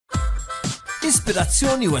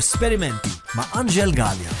Ispirazzjoni u esperimenti ma' Angel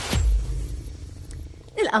Gallia.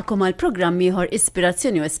 Nilqakom għal programm ieħor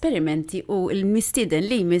Ispirazzjoni u Esperimenti u l-mistieden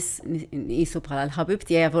li jmiss nisu bħala l-ħabib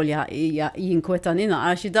tiegħi volja jinkwetani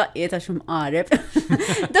naqra xi daqqiet għax mqareb.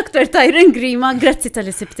 Dr. Tyrone Grima, grazzi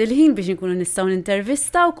tal-li sibt il-ħin biex inkunu nistgħu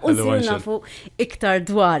nintervistawk u nsiru nafu iktar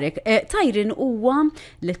dwarek. Tyrone huwa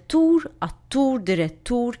lettur, attur,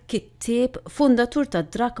 direttur, kittieb, fundatur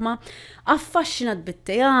tad-Drakma, affaxxinat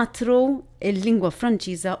bit-teatru, il-lingwa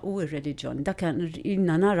Franċiża u r-reliġjon. Dak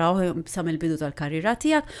inna naraw sa mill-bidu tal-karriera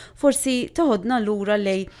tiegħek, forsi toħodna lura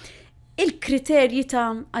lej il-kriterji ta'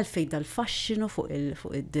 għalfejn dal-faxxinu fuq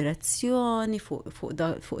id-direzzjoni,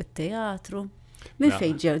 fuq it-teatru. Min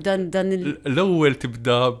fejn ġew dan l-ewwel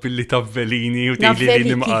tibda billi tavvelini u tgħidli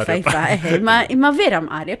li mqareb. Imma vera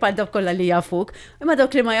mqareb għal dawk kollha li jafuk, imma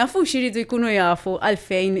dawk li ma jafux iridu jkunu jafu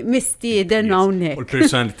għalfejn mistieden hawnhekk. U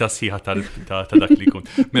l-personalità sieħa ta' dak li jkun.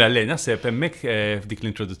 Mela lejn naħseb hemmhekk f'dik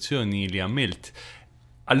l-introduzzjoni li għamilt.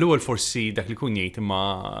 Allura forsi dak li kun jgħid imma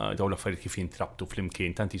daw l-affarijiet kif jintrabtu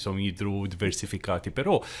flimkien tant jisom jidhru diversifikati,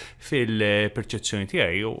 però fil-perċezzjoni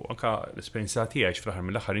tiegħi u anke l-esperjenza tiegħi fl-aħħar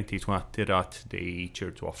mill-aħħar inti tkun attirat dej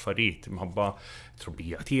ċertu affarijiet minħabba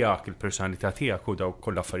trobbija tiegħek, il-personalità tiegħek u daw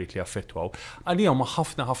kollha affarijiet li affettwaw. Għalija huma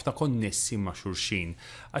ħafna konnessi ma' xulxin.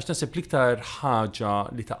 Għax naħseb l-iktar ħaġa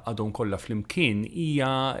li taqgħadhom kollha flimkien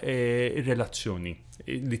hija r-relazzjoni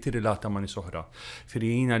li tirrelata ma' nies oħra.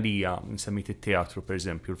 Firjina li hija nsemmit it-teatru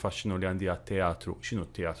pereżempju, l-faxxinu li għandi għat-teatru, x'inhu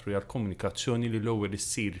t-teatru? Hija l-komunikazzjoni li l-ewwel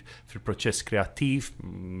issir fil-proċess kreattiv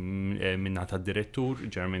minna tad-direttur,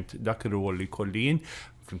 ġeneralment dak ir-rwol li jkolli jien,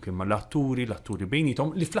 flimkien ma' l-atturi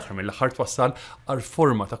bejnietom li fl-aħħar mill-aħħar twassal għal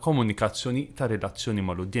forma ta' komunikazzjoni ta' relazzjoni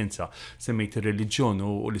mal-udjenza. Semmejt ir-reliġjon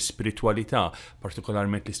u l-ispiritwalità,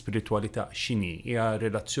 partikolarment l-ispiritwalità x'inhi hija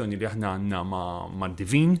relazzjoni li aħna għandna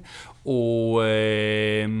mad-divin u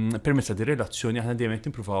permezz di relazzjoni aħna dejjem qed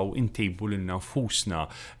nippruvaw intejbu lil nfusna.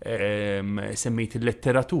 Semmejt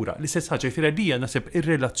il-letteratura. L-istess ħaġa jifiera li naħseb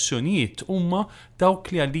ir-relazzjonijiet huma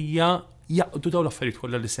dawk li għalija jaqdu dawn l-affarijiet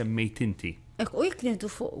kollha li semmejt inti. U jekk nieħdu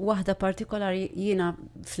fuq waħda partikolari jiena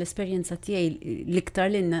fl-esperjenza tiegħi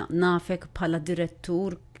l-iktar li nafek bħala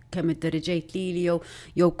direttur kemm iddereġejt lili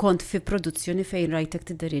jew kont fi produzzjoni fejn rajtek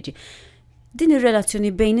tiddereġi. Din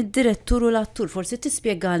ir-relazzjoni bejn id-direttur u l-attur forsi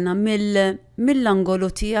tispjegalna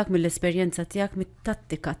mill-angolu tiegħek, mill-esperjenza tiegħek,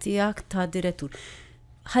 mit-tattika tiegħek ta' direttur.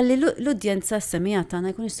 Ħalli l-udjenza s-semija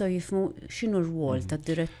tagħna jkun jistgħu jifhmu x'inhu r-rwol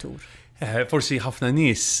tad-direttur. Forsi ħafna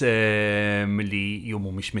nies li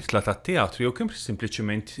jumu mhix mitla tat-teatru jew kemm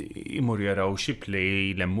sempliċement imur jaraw xi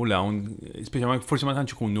play lemmu lawn, speċjalment forsi ma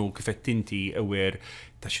tantx ikunu kif qed inti aware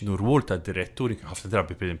ta' x'inhu r-rwol tad-direttur, ħafna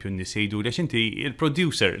drabi pereżempju n-nies jgħidu għax inti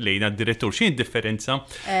il-producer lejn għad-direttur x'inhi d-differenza.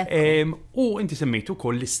 U inti semmejt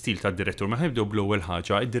ukoll l-istil tad-direttur, ma ħnibdew bl-ewwel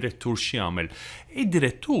ħaġa, id-direttur x'jagħmel.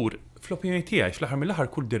 Id-direttur fl-opinjoni tiegħi fl-aħħar mill-aħħar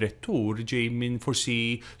kull direttur ġej minn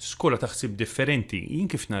forsi skola ta' ħsieb differenti. Jien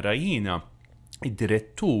kif nara jiena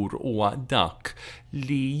id-direttur huwa dak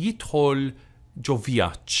li jidħol ġo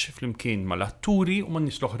vjaġġ flimkien mal-atturi u man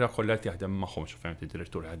nies l-oħra kollha qed jaħdem magħhom, x'fehmet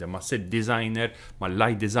id-direttur jaħdem ma' set designer,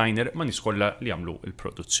 mal-light designer, ma' nies kollha li jagħmlu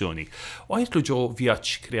l-produzzjoni. U jitlu ġo vjaġġ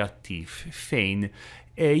kreattiv fejn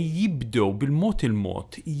jibdew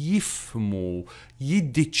bil-mod jifmu,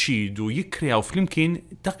 jiddeċidu, jikkreaw flimkien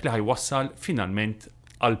dak li ħajwassal finalment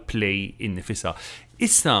għal play innifisha.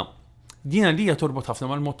 Issa dina li hija torbot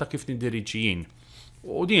ħafna mal-mod ta' kif niddiriġi jien.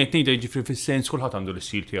 U din qed ngħidha jiġifieri fis-sens kulħadd għandu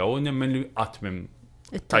l-istil tiegħu, nemmen li qatt minn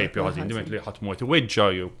tajjeb jew ħażin, dimmet li ħadd mod iweġġa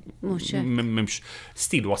jew m'hemmx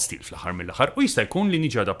stil huwa stil fl-aħħar mill-aħħar. U jista' jkun li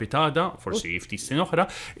niġi adapitada, forsi ftit snin oħra,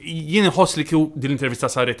 jien inħoss li kieku din l-intervista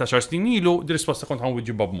saret ta' xar snin ilu, di risposta kont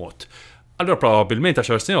ħanwiġġibha b'mod. Allora probabbilment ta'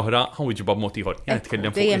 xar snin oħra ħanwiġġibha b'mod ieħor. Jien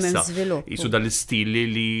nitkellem fuq issa. Isu dal-istil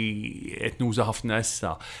li qed nuża ħafna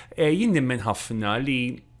issa. Jien nemmen ħafna li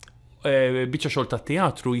biċċa xogħol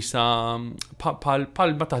tat-teatru jisa pal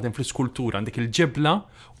ma taħdem fl-iskultura għandek il-ġebla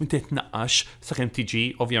u inti tnaqqax sakemm tiġi,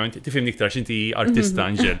 ovvjament tifhimni iktar x'inti artista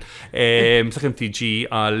Angel, sakemm tiġi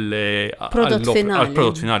għall-prodott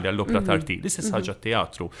finali għall-opra tarti. L-istess ħaġa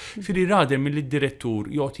t-teatru. Firri rader mill-direttur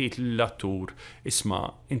jgħid l-attur isma'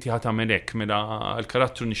 inti ħadd tagħmel hekk mela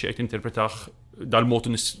l-karattru nixtieq interpretaħ dal-mod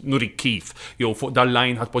nurik kif jew fuq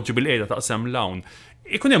dal-lajn ħadd poġġi bil-qiegħda taqsam l-hawn.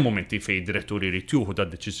 Ikun hemm momenti fejn id-direttur irid jieħu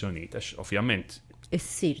dad-deċiżjonijiet għax ovvjament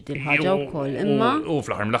issir din ħaġa wkoll imma u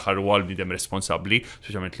fl-aħħar mill-aħħar huwa l-bniedem responsabbli,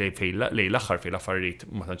 speċjalment lejn l-aħħar fejn l-affarijiet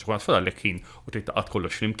ma tantx ikun tfadal ħin u trid taqgħod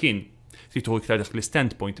kollox flimkien. Trid tieħu iktar dak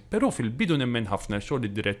l-standpoint, però fil-bidu nemmen ħafna xogħol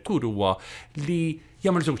id-direttur huwa li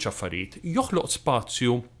jagħmel żewġ affarijiet, joħloq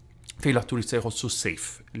spazju fejn l-attur jista' jħossu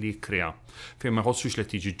safe li jikkrea, fejn ma jħossux li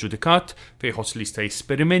tiġi ġudikat, fejn jħoss li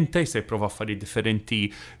jista'jesperimenta, jista' jipprova affarijiet differenti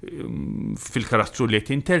fil-karattru li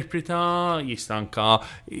qed jinterpreta, jista' anke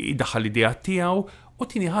jdaħħal l-idea tiegħu. U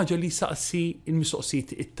tieni ħaġa li saqsi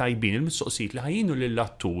il-mistoqsijiet it-tajbin, il-mistoqsijiet li ħajjinu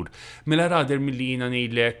lill-attur mela rader milli jiena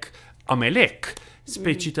ngħidlek għamel hekk.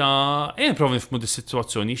 Speċi ta' prova nifhmu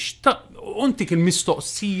dis-sitwazzjoni, untik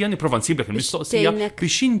il-mistoqsija, nipprova nsiblek il-mistoqsija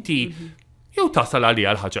biex inti jew tasal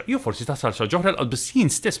għalija l-ħaġa, jew forsi tasal xi ġoħra l-qalbis jien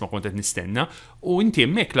stess ma kont qed nistenna u inti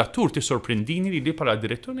hemmhekk l-attur tissorprendini li bħala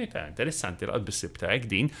direttur ngħid interessanti l-qalbis sibta hekk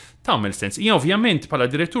din tagħmel sens. Jien ovvjament bħala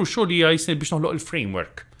direttur xogħol hija jsir biex noħloq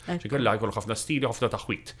il-framework. Ġikolla jkollok ħafna stili, ħafna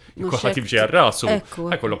taħwit. Jkollok timġi għar-rasu,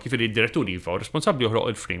 jkollok kif id-direttur jifa responsabbli joħloq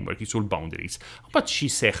il-framework, jisu l-boundaries. Mbagħad xi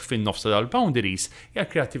seħħ fin-nofsa tal-boundaries hija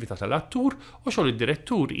l-kreattività tal-attur u xogħol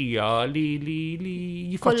id-direttur hija li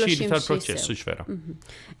jiffaċilita l-proċess u x'vera.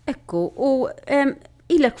 Ekku, u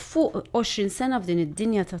ilek fuq 20 sena f'din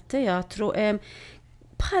id-dinja tat-teatru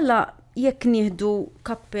bħala jekk nieħdu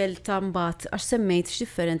kappell ta' mbagħad għax semmejt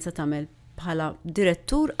x'differenza tagħmel bħala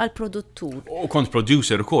direttur għal produttur. U kont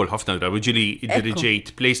producer ukoll ħafna drabi ġili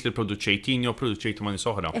dirigejt place li produċejtini u produċejt ma' nies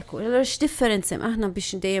oħra. Ekku, allura x'differenza aħna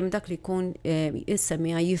biex dejjem dak li jkun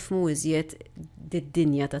jissemmija jifhmu iżjed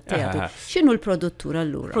d-dinja tat-teatru. X'inhu l-produttur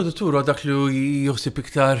allura? Produttur dak li joħsib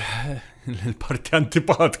iktar l-parti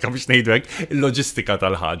antipatika biex ngħidu hekk, il-loġistika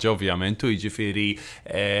tal-ħaġa ovvjament u jiġifieri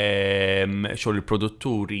xogħol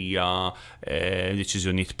il-produttur hija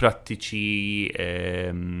deċiżjonijiet prattiċi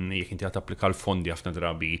jekk inti qed tapplika l-fondi ħafna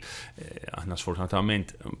drabi aħna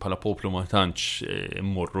sfortunatament bħala poplu ma tantx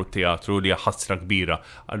immorru teatru li hija ħasra kbira.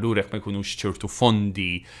 Allura jekk ma jkunux ċertu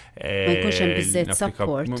fondi ma jkunx hemm biżżejjed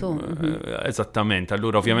support. Eżattament.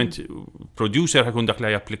 Allura ovvjament producer ħajkun dak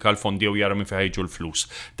li japplika l-fondi jew jara minn fejn ħejġu l-flus.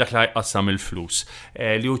 Dak li sam il-flus.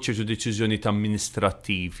 Li hu ċertu deċiżjoni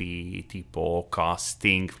amministrattivi tipo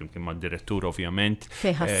casting, flimkien ma' direttur ovvjament,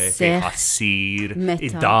 ħassir,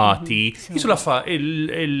 id-dati, jisu lafa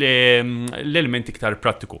l-element iktar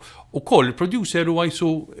prattiku. U koll il-producer huwa jisu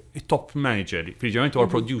top manager, priġament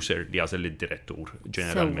huwa producer li jażel id-direttur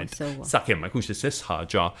ġeneralment. Sakemm ma jkunx l-istess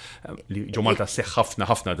ħaġa li ġo Malta seħħ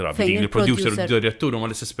ħafna drabi din il-producer u d-direttur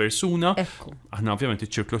huma l-istess persuna. Aħna ovvjament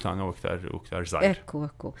iċ-ċirklu tagħna u iktar żgħir. Ekku.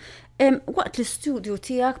 Waqt l-istudju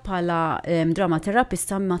tiegħek bħala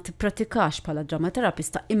dramaterapista ma tippratikax bħala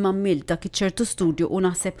dramaterapista imma mill dak iċ-ċertu studju u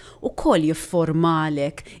naħseb ukoll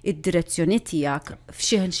jifformalek id-direzzjoni tiegħek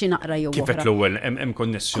f'xi naqra jew oħra. Kif l-ewwel hemm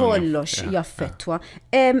konnessjoni. Kollox jaffettwa.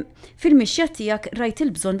 Fil-mixja tiegħek rajt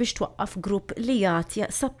il-bżonn biex twaqqaf grupp li jagħti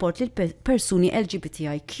support lil persuni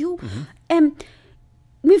LGBTIQ.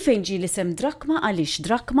 Min fejn ġi li sem drakma, għaliex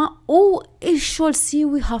drakma u x-xogħol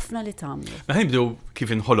siwi ħafna li tagħmlu. Ħibdew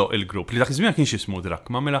kif inħoloq il-grupp li dak iż-żmien kienx ismu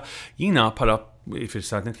drakma, mela jiena bħala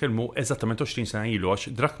fil-sat nitkellmu eżattament 20 sena ilu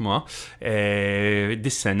għax drakma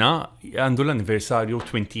dis-sena għandu l-anniversarju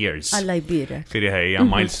 20 years. Alla jbirek. Firri ħejja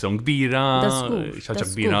milestone kbira, xaġa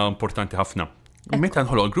kbira importanti ħafna. Meta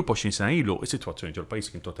nħoloq il-grupp 20 sena ilu, is-sitwazzjoni ġol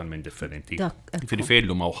pajjiż kien totalment differenti. Firri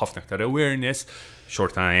fejlu ma' ħafna iktar awareness,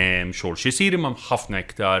 xorta hemm xogħol xi jsir imma ħafna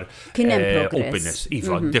iktar openness.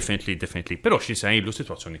 Iva, definitely. Però xi sena ilu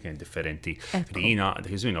sitwazzjoni kien differenti. Jiena dak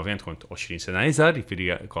iż-żmien ovvjament kont 20 sena iżgħar,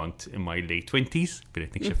 jiġifieri kont in my late 20s, firri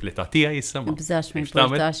nikxef l-età tiegħi issa. Bżax ma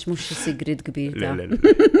importax mhux xi sigrid kbir.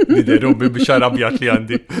 Niderrubi biex arabjat li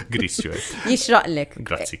għandi grissju. Jixraqlek.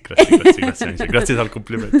 Grazzi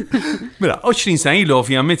tal-kumpliment. Mela, 20 sena ilu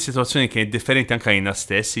ovvjament sitwazzjoni kienet differenti anke jiena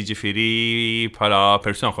stess, jiġifieri bħala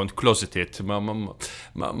persuna kont closeted,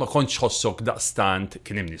 ma kontx ħossok daqstant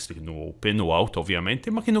kien hemm nies li kienu open u out ovvjament,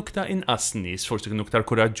 imma kienu iktar inqas nies, forsi kienu iktar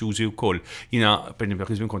kuraġġużi wkoll. Jiena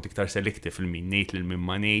pereżempju kien kont iktar selective fil-min ngħid lil min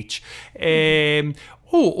ma ngħidx.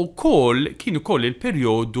 U wkoll kien ukoll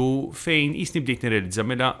il-perjodu fejn qisni bdejt nirrealizza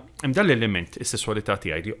mela hemm dan l-element is-sesswalità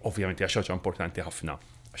tiegħi li ovvjament hija xi ħaġa importanti ħafna.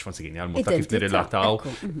 Għax fansigini għal-mod ta' kif nirrelataw,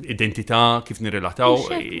 identità, kif nirrelataw,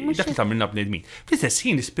 dak li tagħmilna bnedmin. Fl-istess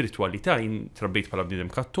ħin l-ispiritualità jien trabbejt bħala bniedem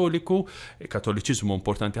kattoliku, kattoliċiżmu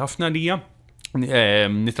importanti ħafna lija.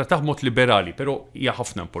 Nitrattaħ mod liberali, però hija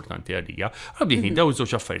ħafna importanti għalija. Għabdiħni daw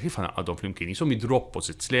iż-żewġ affarijiet kif għadhom flimkien jisom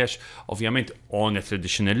id-opposites lex, ovvjament on a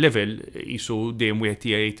traditional level jisu dejjem wieħed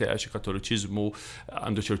jgħid xi kattoliċiżmu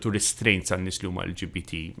għandu ċertu restraints għan nies li huma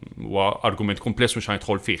LGBT. Huwa argument kompless mhux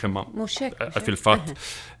ħanidħol fih imma fil-fatt.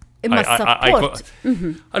 Imma support.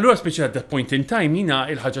 Allura speċi at that point in time jiena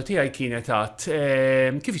il-ħaġa tiegħi kienet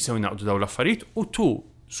kif jistgħu naqdu daw l-affarijiet u tu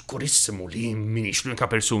skurissimu li minix l-unika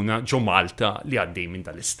persuna ġo Malta li għaddej minn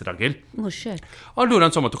dal-istragil. Muxek. Allura,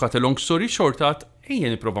 insomma, tukat long story short, ejja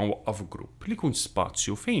nipprova nwaqqaf grupp li jkun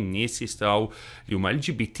spazju fejn nies jistgħu li huma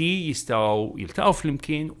LGBT jistgħu jiltaqgħu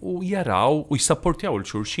flimkien u jaraw u jissapportjaw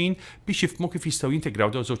il-xulxin biex jifhmu kif jistgħu jintegraw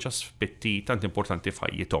dawn żewġ aspetti tant importanti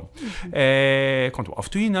f'ħajjithom. Kont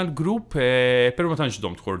waqaftu jiena l-grupp, però ma tantx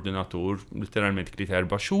domt koordinatur, literalment kien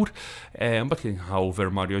 4 xhur. Mbagħad kien Hawver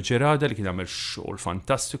Mario Ġerada li kien għamel xogħol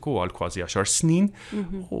fantastiku għal kważi 10 snin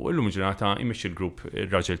u llum ġurnata imexxi l-grupp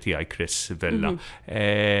ir-raġel tiegħi Chris Vella.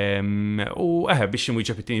 U biex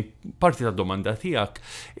imwieġeb it-tieni parti tad-domanda tiegħek,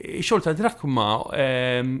 ix-xogħol ta' Drakma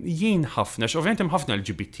jien ħafna, ovvjament hemm ħafna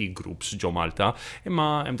LGBT groups ġo Malta, imma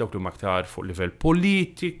hemm dawk li huma aktar fuq livell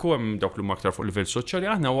politiku, hemm dawk li huma aktar fuq livell soċjali,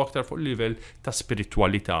 aħna huwa aktar fuq livell ta'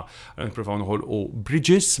 spiritwalità. Nippruvaw noħolqu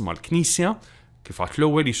bridges mal-Knisja, kif għat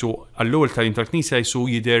l-ewwel għall-ewwel tal-im tal-Knisja jisu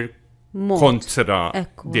jidher kontra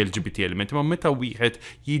l-LGBT element, ma meta wieħed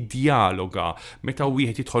jiddialoga, meta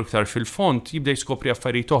wieħed jidħol iktar fil-font, jibda jiskopri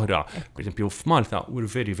affarijiet oħra. Per esempio f'Malta, we're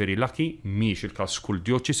very very lucky, mhix il-każ kull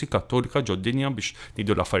dioċesi kattolika ġod-dinja biex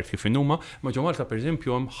nidu l-affarijiet kif huma, ma ġo Malta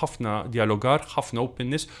pereżempju hemm ħafna dialogar, ħafna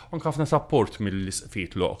openness, u anke ħafna support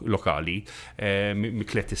mill-isqfiet lokali,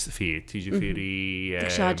 miklet isqfiet, jiġifieri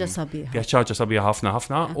xi ħaġa sabiħa. Xi ħaġa sabiħa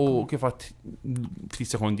ħafna u kif għad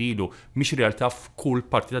ftit sekondi ilu mhix realtà f'kull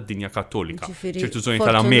parti tad-dinja kattolika. ċertu żoni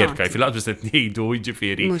tal-Amerika, fil-qadbis qed ngħidu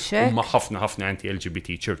jiġifieri huma ħafna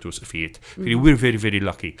anti-LGBT ċertu sqfiet. We're very very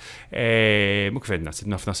lucky. Mhux fedna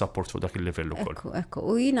sidna ħafna support fuq dak il-livell ukoll. Ekku,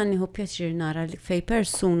 u jiena nieħu pjaċir nara fej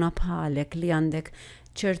persuna bħalek li għandek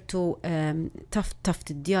ċertu taf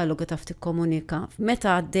tiddialoga, taf tikkomunika,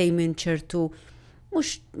 meta għaddej minn ċertu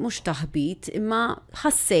mhux taħbit, imma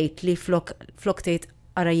ħassejt li flok tgħid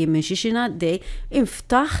ara jien minn xi għaddej,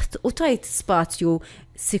 inftaħt u tajt spazju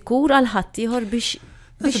sikur għal ħaddieħor biex.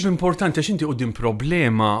 Naħseb importanti għax inti quddiem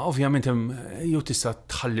problema, ovvjament jew tista'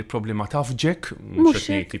 tħalli problema tafġek, mhux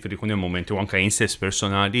qed ngħid li jkun hemm momenti u anke insess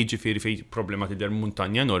personali, ġifieri fejn problema tidher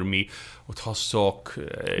muntanja enormi u tħossok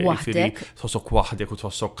waħdek u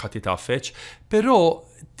tħossok ħadd tafeċ, però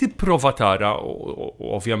tipprova tara,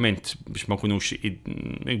 ovvjament biex ma nkunux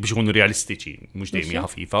biex ikunu realistiċi, mhux dejjem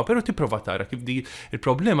ħafifa, però tipprova tara kif di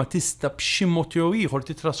il-problema tista' b'xi mod jew ieħor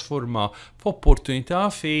titrasforma f'opportunità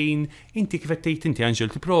fejn inti kif qed tgħid inti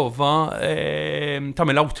Angel tipprova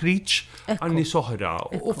tagħmel outreach għal nies oħra.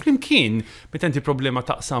 U flimkien meta inti problema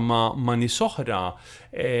taqsam ma' nies oħra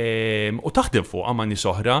u taħdem fuqha ma' nies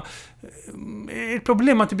oħra,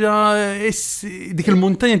 il-problema tibda dik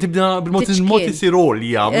il-muntanja tibda bil-mod isir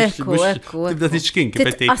għolja, tibda tiċkin kif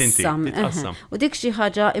qed tgħid inti. Titqassam. U dik xi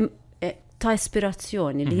ħaġa ta'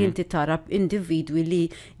 ispirazzjoni li jinti tara individwi li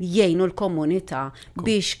jgħinu l-komunità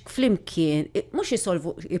biex flimkien mhux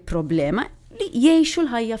isolvu il-problema, li jgħixu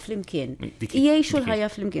l-ħajja flimkien. Jgħixu l-ħajja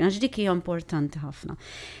flimkien, għax dik hija importanti ħafna.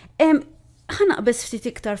 Ħanaqbes ftit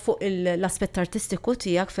iktar fuq l-aspett artistiku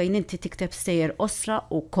tiegħek fejn inti tikteb stejjer osra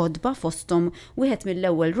u kodba fosthom wieħed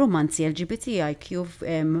mill-ewwel romanzi LGBTIQ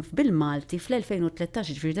bil-Malti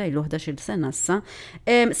fl-2013, ġifieri dajlu 11-il sena issa.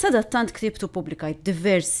 Sadattant ktibtu pubblikajt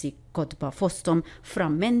diversi kodba fosthom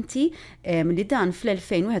Frammenti li dan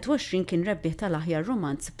fl-2021 kien rebbieħ tal-aħjar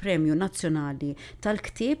romanz Premju Nazzjonali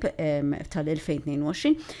tal-Ktieb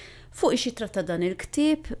tal-2022. Fuq ixi tratta dan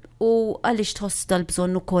il-ktib u għaliex tħoss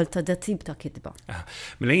dal-bżonn ukoll ta' dat tip ta' kitba.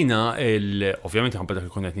 Mela ovvjament ħanbda dak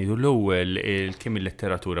il-kont qed ngħidu l-ewwel kemm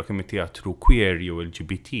il-letteratura, kemm it-teatru queer jew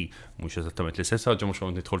LGBT mhux eżattament l-istess ħaġa, mhux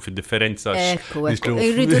hawn nidħol fid-differenza.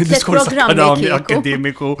 Irridu t-programmi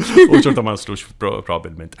akademiku u ċorta ma nislux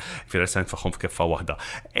probablement. Fil-resent faħħom f'keffa waħda.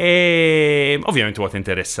 Ovvjament huwa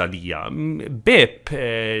interessa lija. Beb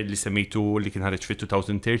li semmejtu li kien ħareġ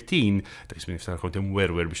fit-2013, dak ismi niftakar kont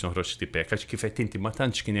imwerwer biex noħroġ tipek, għax kif qed inti ma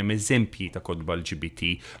tantx kien hemm eżempji ta' kodba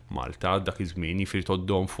LGBT Malta dak iż-żmien jifieri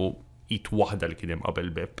toddhom fuq it waħda li kien hemm qabel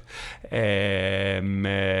Beb.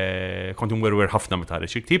 Kont imwerwer ħafna meta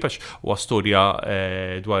ħareġ il-ktieb għax huwa storja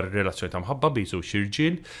dwar relazzjoni ta' mħabba bejn żewġ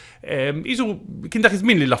irġiel. Kien dak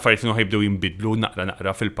iż-żmien li l-affarijiet kienu ħajbdew jinbidlu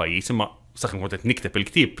naqra fil-pajjiż, imma saħħin kont qed nikteb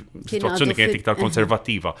il-ktieb, situazzjoni kienet iktar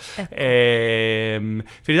konservattiva.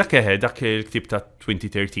 Dak il-ktieb ta'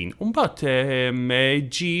 2013. U mbagħad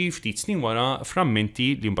ġi ftit snin wara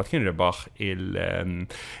Frammenti li mbagħad kien rebaħ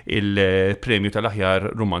il-premju tal-aħjar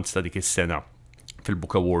romanz ta' dik is-sena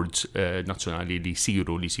fil-Book Awards nazzjonali li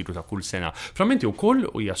jsiru ta' kull sena. Frammenti wkoll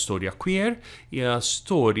hija storja queer, hija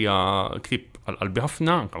storja ktib għal-qalbi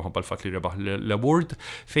ħafna, anke minħabba l-fatt li rebaħ l-award,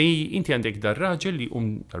 fej inti għandek dar raġel li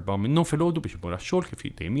darba minnhom filgħodu biex imur għax-xogħol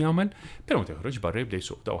kif dejjem jagħmel, però meta joħroġ barra jibda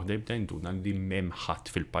jsuq waħda jibda jinduna li m'hemm ħadd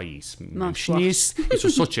fil-pajjiż. M'hemmx nies,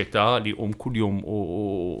 isu soċjetà li kuljum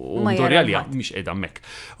u dorjali mhix qiegħda hemmhekk.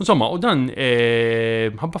 Insomma, u dan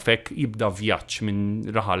ħabba fek jibda vjaġġ minn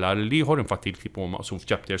raħala l ieħor, infatti l-ktieb maqsum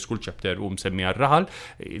f'chapters, kull chapter u msemmi għar-raħal,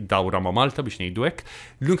 dawra ma' Malta biex ngħidu hekk.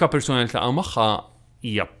 L-unika persuna li tlaqa' magħha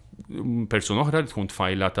hija persuna oħra li tkun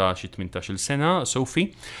tfajla ta' xi 18-il sena,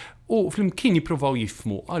 Sophie, u flimkien jippruvaw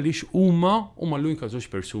jifhmu għaliex huma l-unika żewġ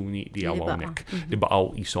persuni li hawn hawnhekk li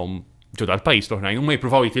baqgħu qishom ġodda l-pajis l-oħrajn, u ma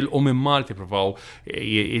jippruvaw jitilqu minn Malta, jippruvaw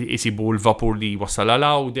jisibu l-vapur li wassal għal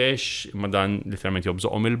Għawdex, ma dan literalment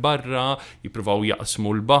jobżoqhom il-barra, jippruvaw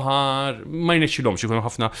jaqsmu l-baħar, ma jnexxilhomx ikunu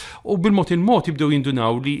ħafna. U bil-mod il-mod jibdew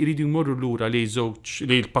jindunaw li jridu jmorru lura li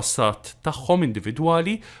l-passat tagħhom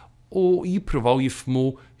individwali u jippruvaw jifhmu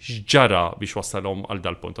x'ġara biex wassalhom għal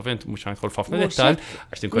dal-punt. Ovvjament mhux ħanħol f'ħafna dettal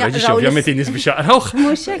għax tinkoraġġi ovvjament in-nies biex jaqrawh.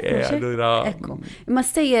 Mhux hekk. Imma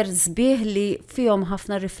stejjer sbieħ li fihom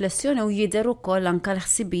ħafna riflessjoni u jidher ukoll anke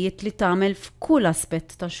l-ħsibijiet li tagħmel f'kull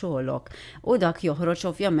aspett ta' xogħolok. U dak joħroġ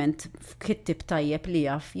ovvjament f'kittib tajjeb li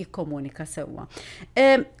jaf jikkomunika sewwa.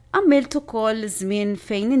 Għamilt ukoll żmien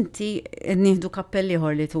fejn inti nieħdu kappell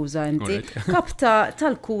ieħor li tuża inti, kap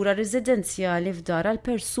tal-kura residenzjali f'dar għal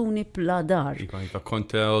persuni bla dar.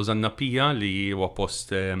 Kont Ożannapija li huwa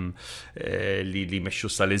post li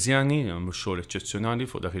mexxu Salesjani, mhux xogħol eċċezzjonali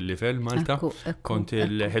fuq dak il-livell Malta. Kont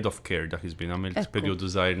il-head of care dak iż-żmien għamilt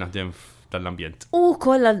perjodu żgħir naħdem tal-ambjent. U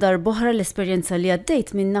koll għal darbohra l-esperjenza li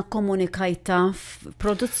għaddejt minna komunikajta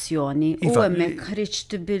f'produzzjoni u hemmhekk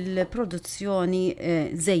ħriġt bil-produzzjoni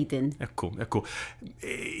Zejdin. Ekku.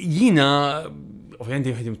 Jiena ovvjament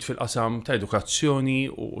ħedimt fil-qasam ta' edukazzjoni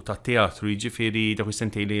u ta' teatru, jiġifieri dak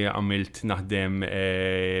is-sentej li għamilt naħdem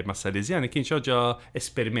ma' Salesjani kien xi ħaġa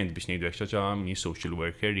esperiment biex ngħidu hekk, xi ħaġa minn social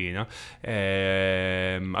worker jiena.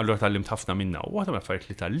 Allura tallimt ħafna minnha u waħda mill-affarijiet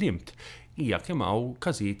li tallimt hija kemm hawn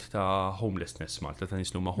każijiet ta' homelessness Malta ta'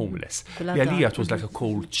 nies huma homeless. Għalija it was like a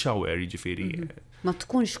cold shower, jiġifieri. Ma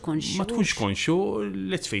tkunx konxu,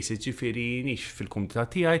 let's face it, jiġifieri nix fil-komunità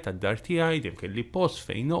tiegħi, tad-dar tiegħi, dejjem kelli post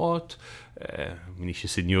fejn noqgħod, minix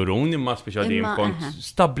sinjurun imma speċjali kont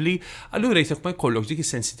stabbli, allura jisek ma jkollok dik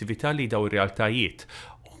is-sensitività li daw ir-realtajiet.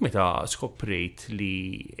 Meta skoprejt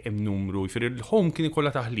li hemm numru, jifieri l-home kien ikollha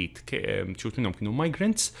taħlit, xut minnhom kienu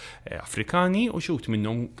migrants Afrikani u xut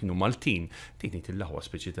minnhom kienu Maltin. Dik il-laħwa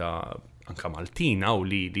speċi ta' anka Maltina u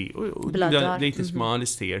li dejt nisma'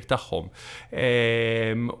 l-istejjer tagħhom.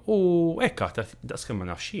 U hekk daqs kemm ma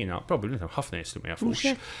nafx jiena, probabbilment hemm ħafna nies li ma jafux.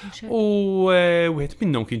 U wieħed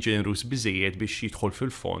minnhom kien ġenerus biżejjed biex jidħol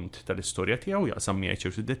fil-fond tal-istorja tiegħu jaqsam miegħi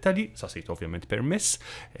ċertu dettalji, sasejt ovvjament permess,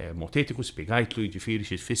 mod etiku spjegajtlu jiġifieri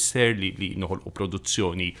xi tfisser li noħolqu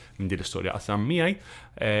produzzjoni minn din l-istorja qasam miegħi.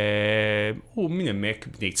 U minn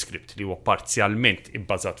hemmhekk bnejt skript li huwa parzjalment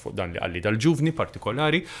ibbażat fuq dan li qalli dal-ġuvni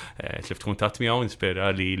partikolari, tlift kuntatt miegħu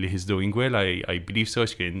nispera li he's doing well, I believe so,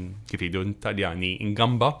 kien kif jgħidu Taljani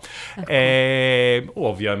ingamba. U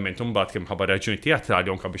ovvjament imbagħad kemm ħabar raġuni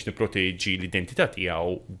teatrali anke biex nipproteġġi l-identità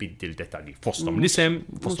tiegħu biddil dettalji fosthom l-isem,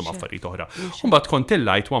 fosthom affarijiet oħra. Imbagħad kont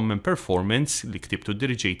illajt one man performance li ktibtu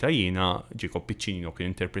ddirġejta jiena Jacob Piccinino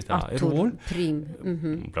kien interpreta ir-rwol.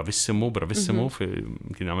 Bravissimo,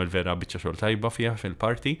 kien għamel vera biċċa xogħol tajba fiha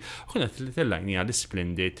fil-parti. Kienet li tellajni għal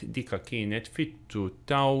Splendid dika kienet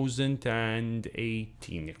fit-2018,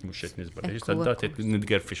 mhux qed nisbal, dat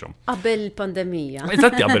nitger fixhom. Qabel pandemija.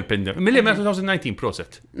 Eżatti qabel pandemija. Milli 2019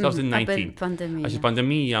 proset. 2019. Qabel pandemija. Għax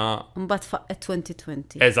il-pandemija. Mbagħad faqet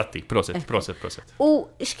 2020. Eżatti, proset. U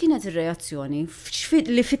x'kienet ir-reazzjoni?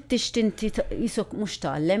 Li fittix inti jisok mhux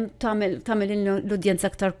tagħlem tagħmel l-udjenza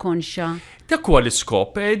aktar konxa. Dak huwa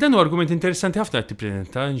l-iskop. Dan huwa argument interessanti ħafna qed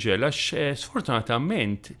tippreżenta Angela għax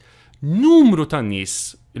sfortunatament numru ta' nies,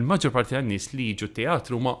 il-maġġor parti ta' nies li jiġu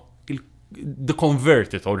teatru ma the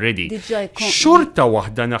converted already. Xorta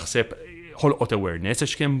waħda naħseb ħolqot awareness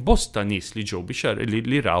għax kien bosta nies li ġew biex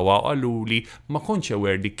li rawa qalu li ma kontx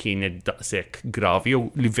aware li kienet daqshekk gravi jew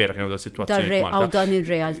li vera kienu da sitwazzjoni Malta. Dan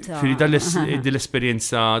ir-realtà.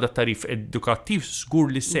 Dil-esperjenza tat-tarif edukattiv żgur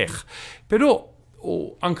li seħħ. Però u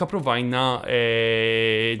anka provajna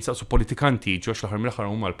nsaqsu politikanti ġox l-aħħar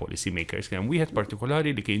mill-aħħar huma l-policy makers, kien hemm wieħed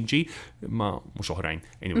partikolari li kien ġi ma mhux oħrajn,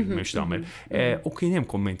 m'hemmx tagħmel. U kien hemm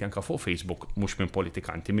kommenti anka fuq Facebook mhux minn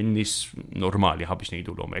politikanti, minn nies normali ħabiex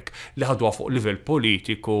ngħidulhom hekk, li ħadwa fuq livell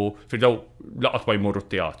politiku, firdaw laqgħat ma jmorru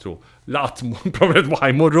t-teatru, laqgħat probablement ma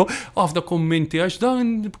jmorru, ħafna kommenti għax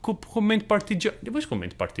dan komment partiġan, mhux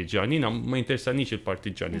komment partiġan, jiena ma jinteressanix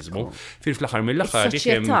il-partiġanizmu. Fil-aħħar mill-aħħar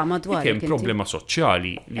hemm problema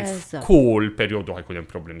soċjali li f'kull perjodu ħajkun hemm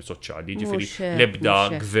problemi soċjali, ġifieri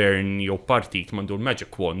l-ebda gvern jew partit m'għandu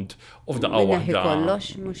l-magic wand u f'daqqa waħda.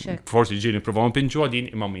 Forsi ġieli nippruvaw npinġu din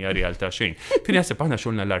imma mija realtà xejn. Kien jaħseb aħna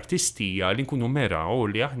xogħolna l-artistija li nkunu mera u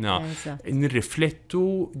li aħna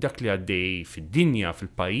nirriflettu dak li għaddej fid-dinja,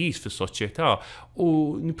 fil-pajjiż, fis fis-soċjetà u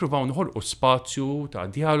nippruvaw noħolqu spazju ta'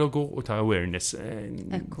 dialogu u ta' awareness.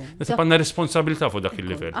 Nasib għandna responsabilità fuq dak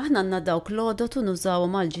il-livell. Aħna għandna dawk l-għodot u nużaw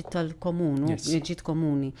mal-ġid tal-komunu, ġid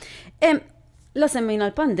komuni. La semmejna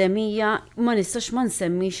l-pandemija, ma nistax ma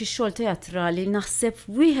nsemmix ix-xogħol teatrali naħseb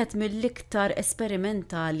wieħed mill-iktar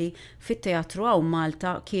esperimentali fit-teatru għaw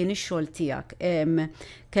Malta kien ix-xogħol tiegħek.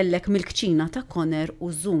 Kellek mill-kċina ta' Conner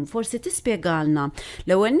u Zoom. Forsi tispjegalna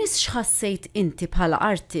l-ewwel nies x'ħassejt inti bħala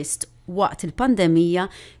artist waqt il-pandemija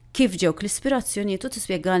kif ġewk l-ispirazzjonijiet u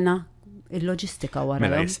tispjegalna il-loġistika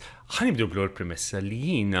wara. Ħanibdu blu l-premessa li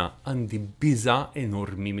jiena għandi biża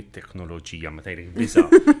enormi mit-teknoloġija, ma tajrik biża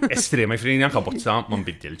estrema, jifrina anka bozza ma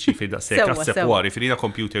nbiddilx, jifrina sekwari, jifrina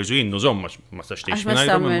computers u jinnu zomma ma saċtiex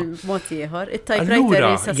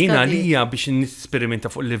Allura, jiena lija biex nisperimenta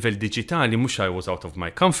fuq il-level digitali, mux I was out of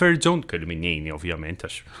my comfort zone, kelli minnjeni ovvjament,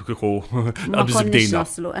 għax kiku għabżibdejna.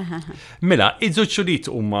 Mela, id-żewġ xulit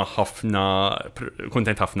huma ħafna,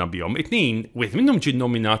 kontent ħafna bihom. It-tnejn, wieħed minnhom ġie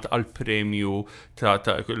nominat għal premju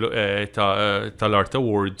tal-Art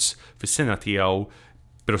Awards fis-sena tiegħu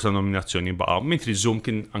però sa nominazzjoni baqa' mentri Zoom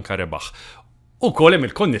kien anka rebaħ. U kolem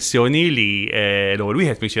il-konnessjoni li l-ewwel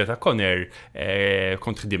wieħed minn ta' Conner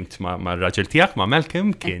kont ħdimt ma' raġel tiegħek ma'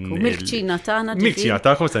 Malcolm kien Milkċina tagħna Milkċina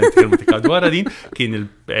tagħkom se nitkellmu dik dwar din kien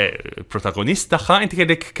il-protagonist tagħha inti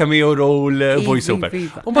kellek cameo role voice over.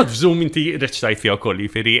 U mbagħad f'Zoom inti reċtajt fiha wkoll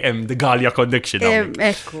jifieri hemm the Gallia connection hawnhekk.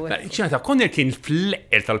 Ekku. Ċina ta' Conner kien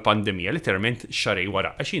fl-eqel tal-pandemija literalment xarej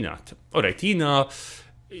wara għax jingħad. Orajt jiena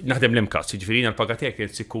naħdem l-imkas, ġifirina l-pagatek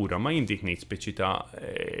kien sikura, ma jindik nejt speċi ta'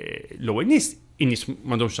 l-ewwel nies in-nies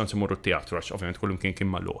m'għandhomx ċans imorru t-teatru għax ovvjament kullum kien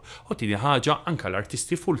magħluq. U tieni ħaġa anke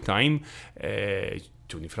l-artisti full-time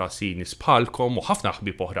ġuni frasi nies bħalkom u ħafna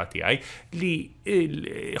ħbieb oħra tiegħi li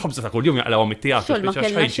ħobża ta' kuljum jaqlawhom it-teatru. Xogħol ma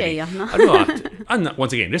kellna xejn aħna. Allura għandna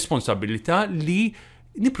once again responsabilità li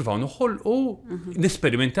nippruvaw noħolqu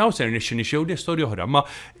nesperimentaw ser nixxew li storja oħra, ma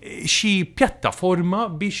xi pjattaforma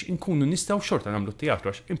biex inkunu nistgħu xorta nagħmlu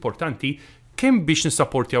t-teatru għax importanti kemm biex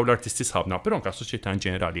nissapportjaw l-artisti sħabna, però anke s-soċjetà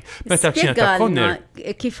ġenerali. Meta ċina ta' Conner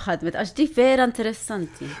kif ħadmet għax di vera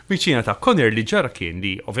interessanti. Viċina ta' Conner li ġara kien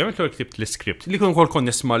li ovvjament l ktibt l-iskript li kien ukoll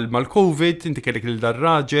konness mal-COVID, inti kellek lil dar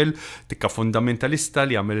raġel, tikka fundamentalista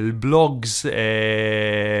li jagħmel il-blogs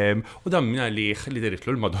u dan minna li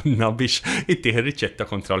diritlu l-Madonna biex ittieħ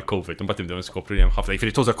riċetta kontra l-COVID. Mbagħad nibdew niskopru li hemm ħafna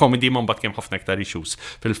jifieri tuża comedy ma mbagħad kemm ħafna iktar issues.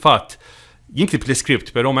 Fil-fatt jinktib l-script,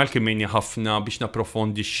 pero Malcolm minni ħafna biex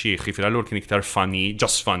naprofondi x-xieħ, jifir allur kien iktar funny,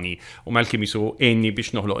 just funny, u Malcolm jisu enni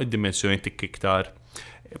biex noħloq id-dimensjoni tik iktar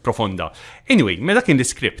profonda. Anyway, meta kien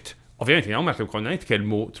l-script, ovvjament jina Malcolm konna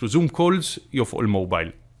nitkellmu through Zoom calls jew fuq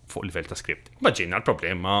il-mobile fuq il-level ta' script. Maġġina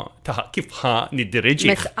l-problema ta' kif ħa niddirreġi.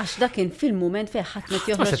 Għax da kien fil-moment fejn ħadd met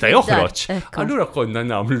joħroġ. Ma seta' joħroġ. Allura konna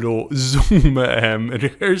nagħmlu Zoom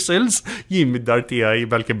rehearsals, jien mid-dar tiegħi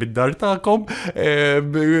balki mid-dar tagħkom,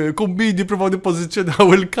 kumbidi provaw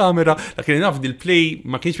nippożizzjonaw il-kamera. Lakin naf il-play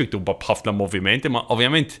ma kienx miktuba b'ħafna movimenti, ma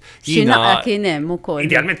ovvjament jiena kien hemm ukoll.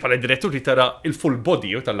 Idealment bħala direttur li tara il-full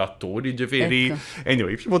body tal-attur, jiġifieri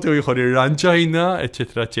anyway, biex mod ieħor irranġajna,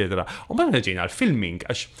 eċetera, eċetera. U ma ġejna l-filming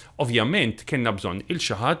għax ovvjament kienna bżonn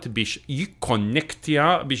il-xaħat biex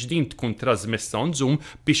jikkonnektja biex din tkun trasmessa on Zoom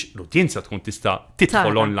biex l-udjenza tkun tista'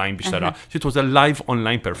 tidħol online biex tara. It was a live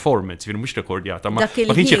online performance, jien mhux rekordjata, ma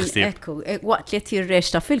kienx jaħseb. Ekku, waqt li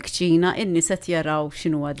tirrexta fil-kċina in-nies qed jaraw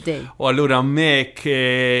x'inhu għaddej. U allura hemmhekk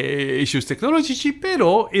issues teknoloġiċi,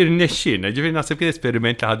 però irnexxina, ġifieri naħseb kien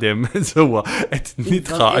esperiment li ħadem sewwa qed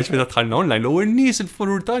nidħaq għax meta dħalna online l-ewwel nies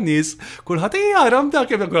il-furur ta' nies kulħadd jara dak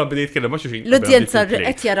kif kien bdejt jitkellem ma' xulxin. L-udjenza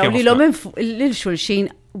qed jaraw lilhom lil xulxin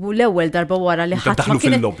u l-ewwel darba wara li ħadd ma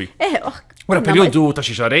kien fil-lobby. Wara perjodu ta'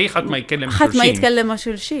 xi xarej ħadd ma jitkellem ħadd ma jitkellem ma'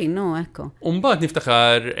 xulxin, no ekku. U mbagħad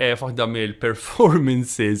niftakar f'waħda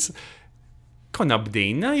mill-performances konna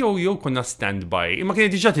bdejna jew konna stand-by. Imma kien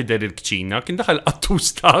diġà tidher il-kċina, kien daħal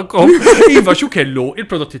qattus tagħkom. Iva xu kellu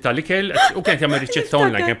il-prodotti tal-ikel u kien jagħmel riċetta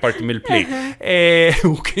online kien parti mill-play.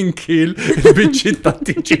 U kien kiel il-biċċiet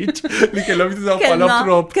tat-tiġiġ li kellhom jitżaw bħala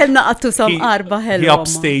prop. Kellna qattus qarba ħelhom.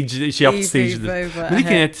 Xi upstage. Li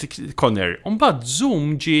kienet Conner. U mbagħad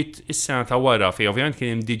Zoom ġiet is-sena ta' wara fejn ovvjament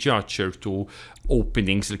kien hemm diġà ċertu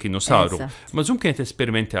openings li kienu saru. Ma Zoom kienet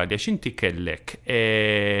esperimentali għax inti kellek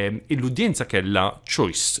l-udjenza kella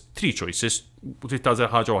choice, 3 choices, u trid tażel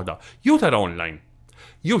ħaġa waħda. Jew tara online,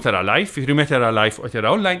 jew tara live, meta tara live u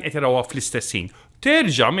tara online qed tarawha fl-istess ħin.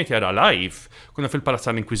 Terġa' meta tara live, kuna fil-Palazz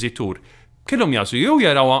tal-Inkwiżitur, kellhom jażlu jew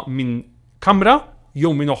jarawha minn kamra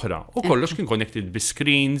jew minn oħra. U kollox kien connected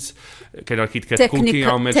bi-screens, kien KitKat Kuti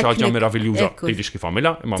għamel xi ħaġa meraviljuża. Tidix kif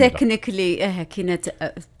għamilha, imma Technically kienet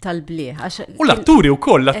tal-blieħ. U l-atturi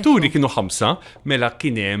wkoll, l-atturi kienu 5, mela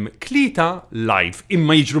kien hemm 3 live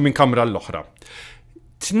imma jiġru minn kamra l-oħra.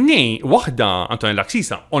 2 waħda Antonella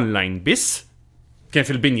Laksisa online biss, kien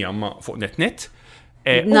fil-binja ma fuq net. U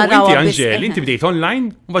inti Angel, inti bdejt online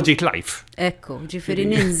u bħġejt live. Ekku, ġifiri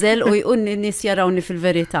ninżel u jqun nis jarawni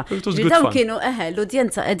fil-verita. Daw kienu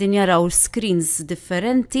l-udjenza għedin jaraw screens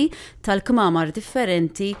differenti, tal-kmamar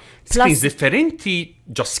differenti. Screens differenti,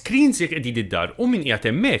 just screens jek għedin id-dar. U minn jgħat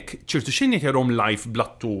emmek, ċirtu xinni jarom live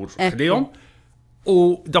blattur xdejom.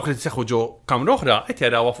 U dawk li t-seħu ġo kamra oħra, qed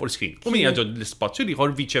jarawha fuq screen. U min jaġġod l-ispazju li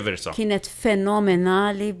jħor vice versa. Kienet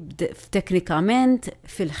fenomenali teknikament,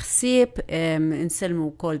 fil-ħsieb,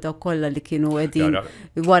 nselmu wkoll daw kollha li kienu qegħdin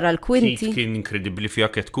wara l-kwinti. Kien inkredibbli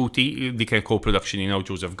fiha Ket Kuti, li kien co-production jina u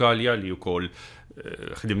Joseph Gallia li wkoll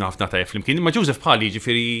ħdimna ħafna tajjeb flimkien. Ma Joseph bħali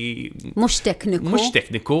ġifieri mhux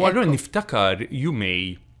tekniku. Allura niftakar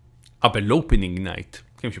jumej qabel l-opening night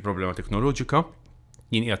kemm xi problema teknoloġika.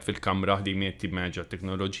 Jien qiegħed fil-kamra ħdimiet timmaġġa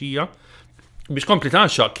t-teknoloġija. Biex kompli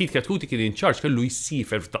taxxa, KitKat Kuti kien in charge kellu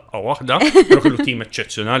jsifer f'daqqa waħda, però kellu tim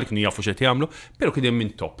eċċezzjonali kienu jafu x'qed jagħmlu, però kien hemm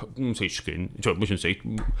minn top. Nsejt x'kien, mhux nsejt.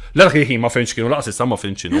 L-aħħar ma fehmx kienu laqas issa ma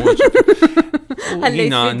fehmx x'inhu.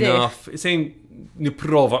 Jiena naf, sejn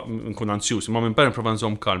nipprova nkun ansjuż, ma minn barra nipprova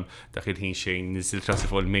nżomm kalm dak il-ħin xejn niżil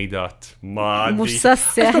trassi fuq il-mejdat. Mhux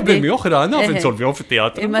sasseħ. Problemi oħra naf insolvihom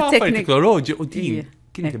fit-teatru. Ma teknoloġi u din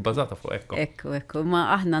kienet ibbażata fuq Ekku, ma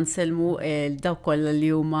aħna nselmu daw kollha li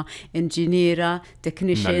huma inġiniera,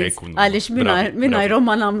 technicians, għaliex mingħajrhom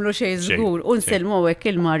ma nagħmlu xejn żgur, u nselmu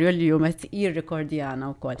hekk il-Mario li jum qed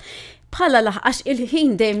jirrikordjana wkoll. Bħala għax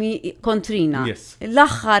il-ħin dejjem kontrina.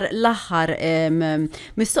 L-aħħar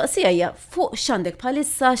mistoqsija hija fuq x'għandek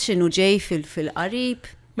bħalissa x'inhu ġej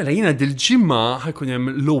fil-qarib. Mela jiena dil-ġimma ħajkun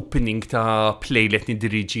hemm l-opening ta' play li qed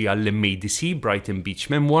niddirigi għall-MADC, Brighton Beach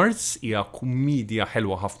Memoirs, hija kumedja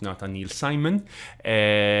ħelwa ħafna ta' Neil Simon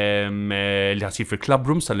li ħasir fil-Club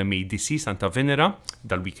Rooms tal-MADC Santa Venera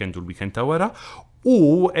dal-weekend u l-weekend ta' wara.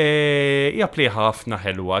 U hija play ħafna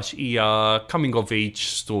ħelwa hija coming of age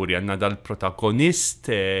story għandna dal-protagonist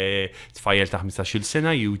tfajjel ta' 15-il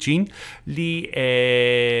sena Eugene li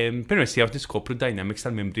permessi tiegħu tiskopru dynamics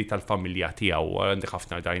tal-membri tal-familja tiegħu. Għandek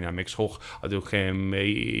ħafna dynamics għadu kemm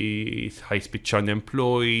ħajspiċċa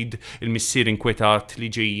unemployed, il-missier inkwetat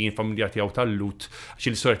li ġejjin familja tiegħu tal-lut għax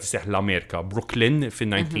il-storja tiseħ l-Amerika, Brooklyn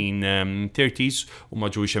fin-1930s u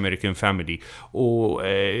ma' Jewish American family. U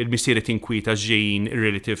il-missier tinkwita ġejjin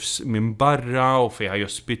relatives minn barra u fejha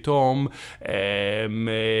jospitom,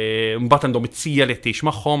 mbagħad għandhom it-tija li tgħix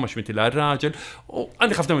magħhom għax mitilha r-raġel. U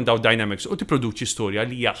għandek ħafna minn daw dynamics u tipproduċi storja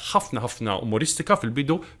li hija ħafna umoristika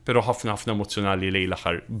fil-bidu, però ħafna emozjonali lejn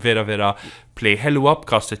l-aħħar. Vera play ħelwa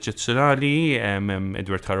b'cast eċċezzjonali,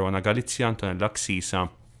 Edward Caruana Galizia, Antonella Laksisa,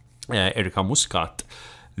 Erika Muscat,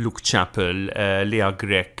 Luke Chappell, Lea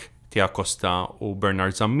Grek, Tia Costa u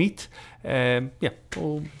Bernard Zammit.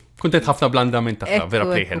 Kuntet ħafna blandament taħħa, vera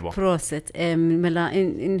play ħelwa. Proset, mela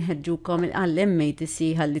inħedġukom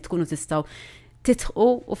għall-MADC ħalli tkunu tistaw titħu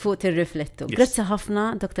u fuq tirriflettu. Grazzi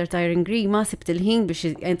ħafna, Dr. Tyrone Grima, sibt il-ħin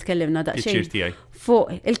biex jentkellimna daqsxejn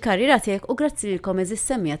fuq il-karriera tiegħek u grazzi lilkom eżis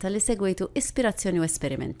semmija tal-li segwejtu Ispirazzjoni u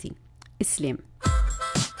Esperimenti. Islim.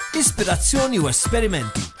 Ispirazzjoni u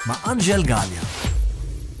Esperimenti ma' Angel Gallia.